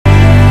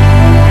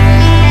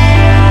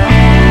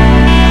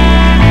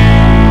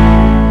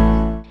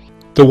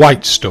The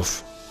white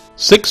stuff.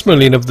 6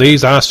 million of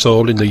these are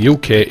sold in the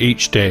UK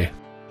each day.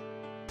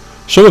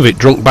 Some of it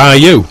drunk by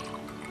you.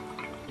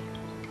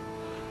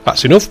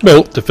 That's enough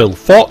milk to fill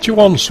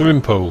 41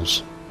 swimming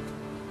pools.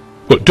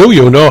 But do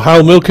you know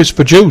how milk is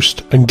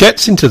produced and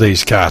gets into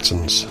these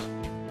cartons?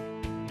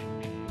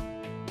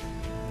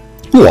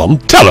 Go on,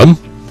 tell them.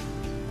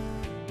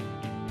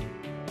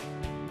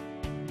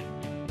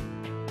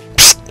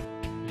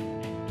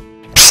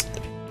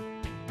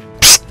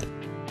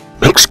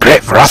 Milk's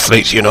great for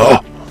athletes, you know.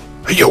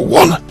 Are you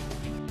one?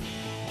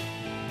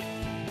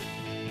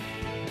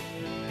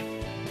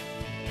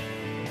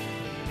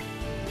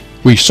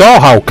 We saw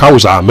how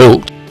cows are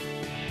milked.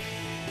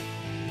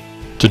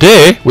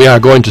 Today we are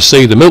going to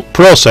see the milk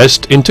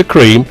processed into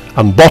cream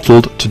and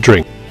bottled to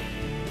drink.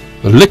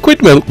 The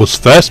liquid milk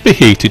must first be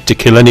heated to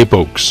kill any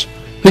bugs.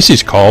 This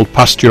is called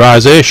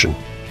pasteurisation.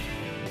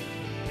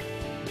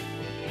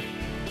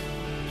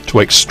 To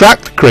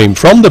extract the cream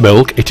from the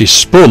milk, it is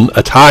spun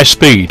at high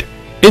speed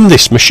in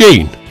this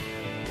machine.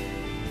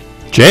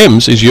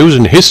 James is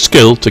using his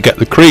skill to get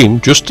the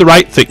cream just the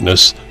right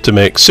thickness to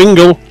make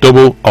single,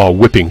 double or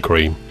whipping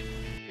cream.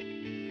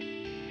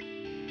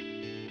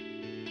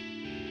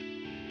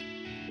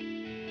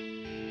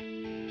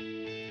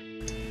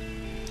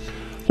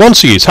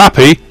 Once he is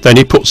happy, then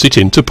he puts it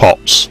into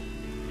pots.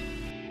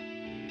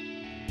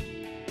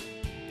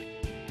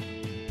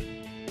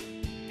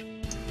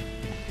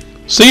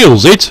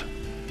 Seals it.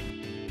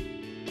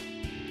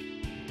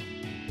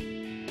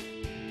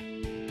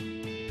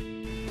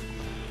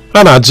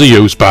 And adds a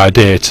use by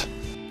date.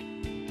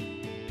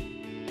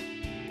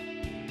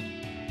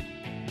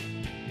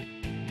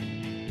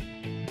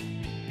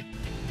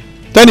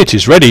 Then it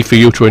is ready for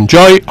you to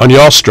enjoy on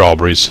your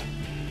strawberries.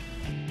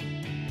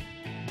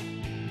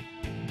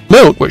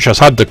 Milk which has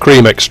had the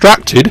cream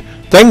extracted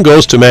then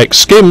goes to make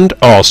skimmed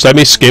or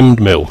semi-skimmed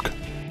milk.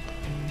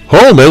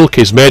 Whole milk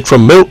is made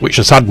from milk which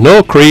has had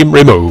no cream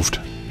removed.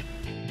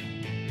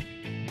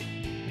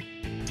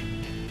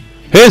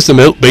 Here's the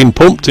milk being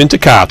pumped into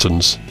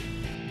cartons.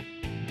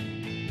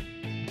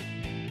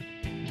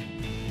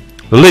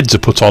 The lids are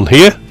put on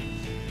here.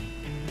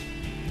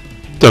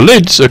 The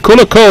lids are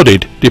colour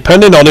coded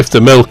depending on if the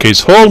milk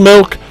is whole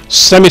milk,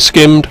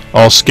 semi-skimmed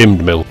or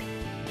skimmed milk.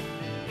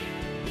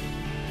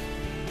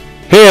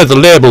 Here the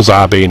labels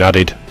are being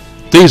added.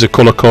 These are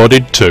colour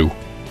coded too.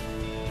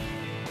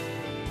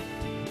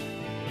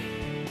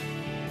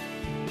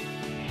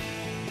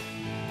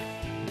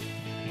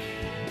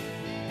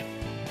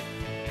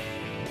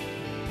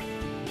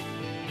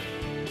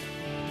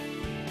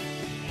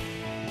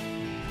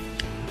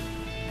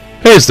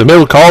 Here's the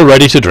milk all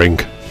ready to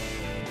drink.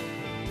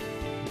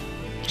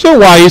 So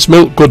why is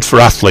milk good for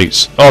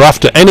athletes or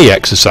after any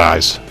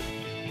exercise?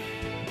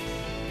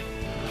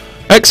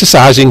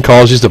 Exercising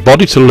causes the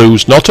body to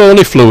lose not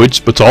only fluids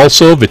but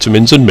also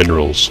vitamins and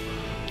minerals.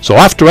 So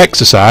after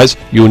exercise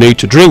you need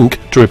to drink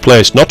to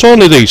replace not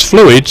only these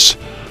fluids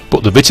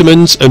but the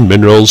vitamins and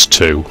minerals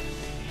too.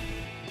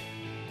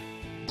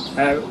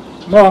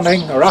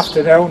 Morning or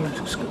afternoon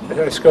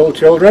school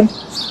children.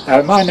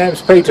 My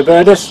name's Peter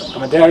Burdess.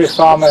 I'm a dairy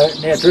farmer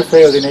near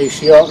Driffield in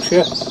East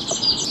Yorkshire.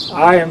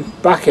 I am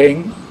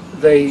backing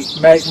the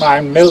Make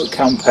Mine Milk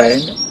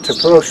campaign to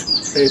push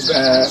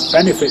the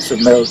benefits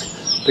of milk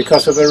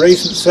because of a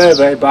recent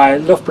survey by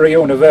Loughborough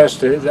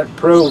University that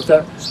proved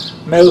that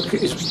milk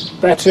is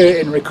better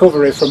in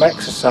recovery from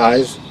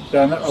exercise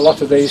than a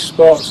lot of these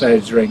sports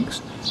aid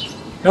drinks.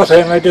 Not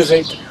only does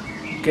it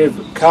give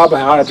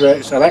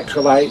carbohydrates,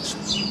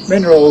 electrolytes,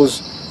 minerals,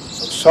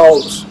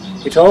 salts,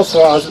 it also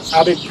has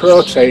added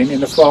protein in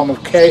the form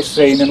of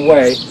casein and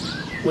whey,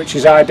 which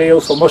is ideal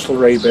for muscle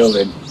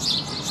rebuilding.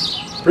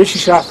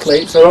 British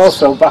athletes are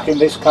also backing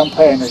this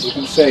campaign, as you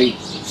can see,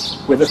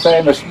 with the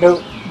famous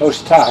milk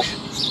moustache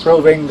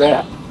proving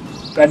the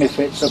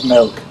benefits of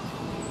milk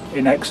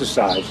in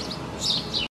exercise.